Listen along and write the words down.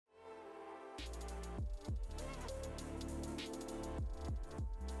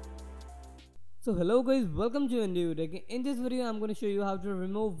So hello guys, welcome to Androuter. In this video I'm going to show you how to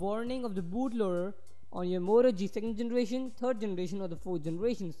remove warning of the bootloader on your Moto G 2nd generation, 3rd generation or the 4th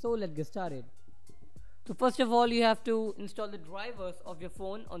generation. So let's get started. So first of all you have to install the drivers of your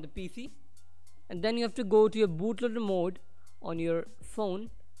phone on the PC, and then you have to go to your bootloader mode on your phone.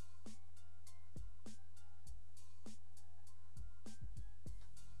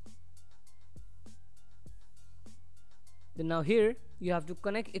 Then now here you have to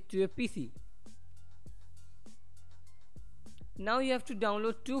connect it to your PC. Now you have to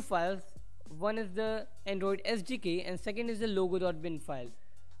download two files. One is the Android SDK and second is the logo.bin file.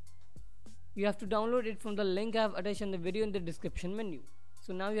 You have to download it from the link I have attached in the video in the description menu.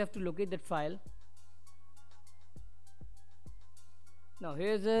 So now you have to locate that file. Now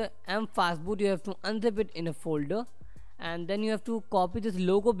here's a mfastboot. You have to unzip it in a folder, and then you have to copy this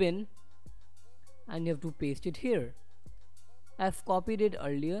logo bin and you have to paste it here. I've copied it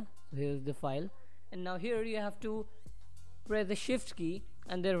earlier, so here's the file, and now here you have to press the shift key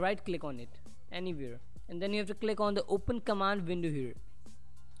and then right click on it anywhere, and then you have to click on the open command window here.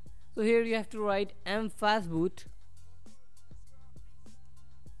 So here you have to write mfastboot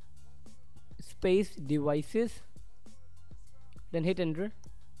space devices, then hit enter.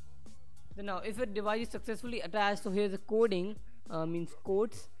 Then now if a device is successfully attached, so here's the coding, means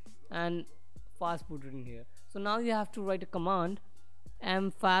codes and fastboot written here. So now you have to write a command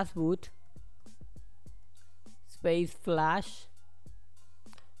mfastboot space flash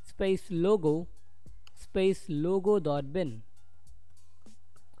space logo.bin.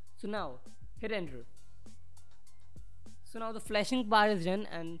 So now hit enter. So now the flashing part is done,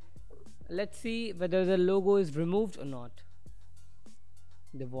 and let's see whether the logo is removed or not,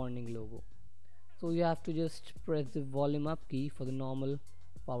 the warning logo. So you have to just press the volume up key for the normal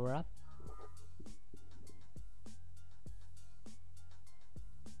power up.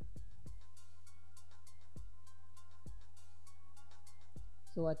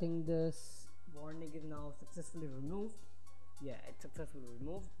 So I think this warning is now successfully removed. Yeah, it's successfully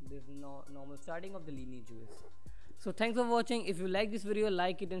removed. This is no normal starting of the lineage OS. So thanks for watching. If you like this video,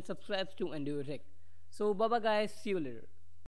 like it and subscribe to Androuter. So bye bye guys, see you later.